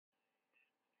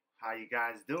How you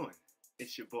guys doing?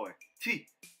 It's your boy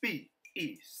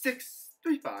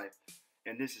TBE635,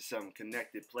 and this is some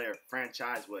connected player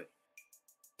franchise with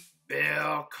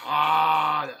Bill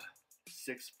Carter,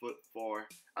 6'4",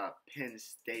 Penn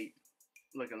State,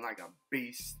 looking like a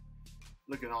beast,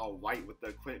 looking all white with the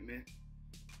equipment.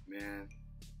 Man,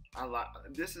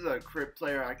 this is a crib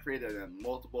player I created in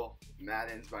multiple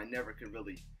Maddens, but I never could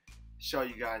really show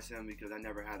you guys him because I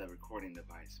never had a recording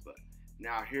device. But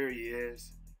now here he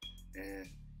is, and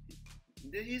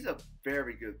he's a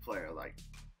very good player. Like,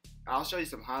 I'll show you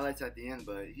some highlights at the end,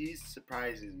 but he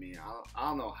surprises me. I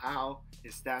don't know how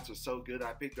his stats are so good.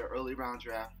 I picked an early round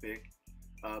draft pick,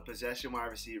 possession wide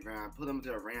receiver, and I put him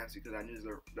to the Rams because I knew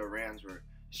the Rams were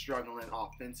struggling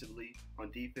offensively. On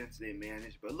defense, they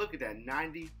managed. But look at that,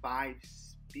 95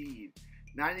 speed,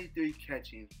 93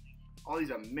 catching, all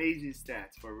these amazing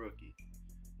stats for a rookie.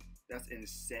 That's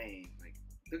insane. Like,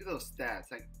 look at those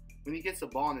stats. Like, when he gets the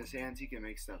ball in his hands, he can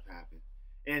make stuff happen.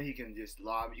 And he can just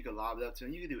lob. You can lob it up to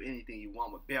him. You can do anything you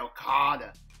want with Bill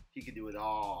Carter. He can do it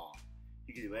all.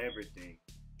 He can do everything.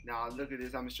 Now look at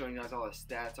this. I'm showing you guys all the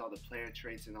stats, all the player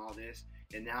traits, and all this.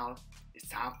 And now it's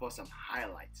time for some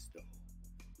highlights, though.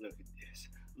 Look at this.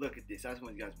 Look at this. I just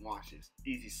want you guys to watch this.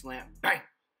 Easy slant. Bang!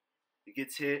 It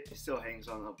gets hit. It still hangs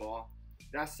on the ball.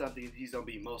 That's something he's gonna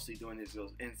be mostly doing, is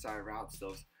those inside routes,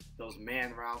 those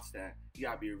man routes that you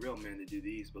gotta be a real man to do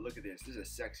these. But look at this. This is a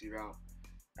sexy route.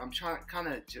 I'm trying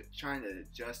to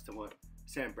adjust to what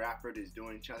Sam Bradford is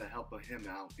doing, trying to help him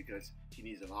out because he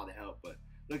needs a lot of help. But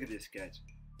look at this catch.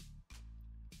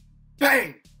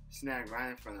 Bang! Snag right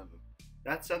in front of him.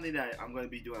 That's something that I'm going to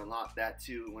be doing a lot. That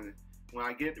too. When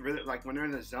I get really, like when they're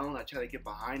in the zone, I try to get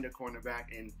behind the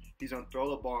cornerback and he's going to throw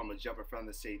the ball. I'm going to jump in front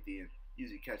of the safety and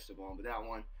usually catch the ball. But that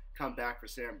one, come back for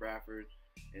Sam Bradford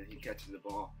and he catches the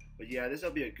ball. But yeah, this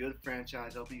will be a good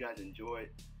franchise. I hope you guys enjoy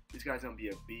it. This guy's going to be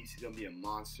a beast. He's going to be a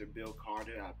monster. Bill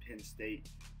Carter out of Penn State.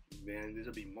 Man, there's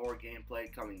going to be more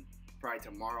gameplay coming probably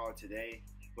tomorrow or today.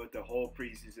 But the whole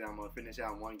preseason, I'm going to finish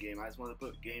out in one game. I just want to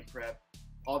put game prep,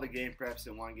 all the game preps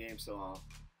in one game, so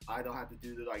I don't have to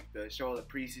do the show the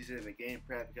preseason and the game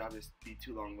prep because I'll just be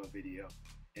too long of a video.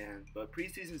 But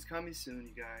preseason is coming soon,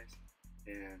 you guys.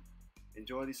 And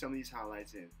enjoy some of these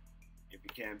highlights. And if you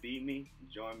can't beat me,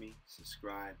 join me,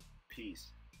 subscribe.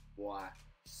 Peace. Boy,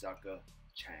 sucker.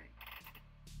 Chang.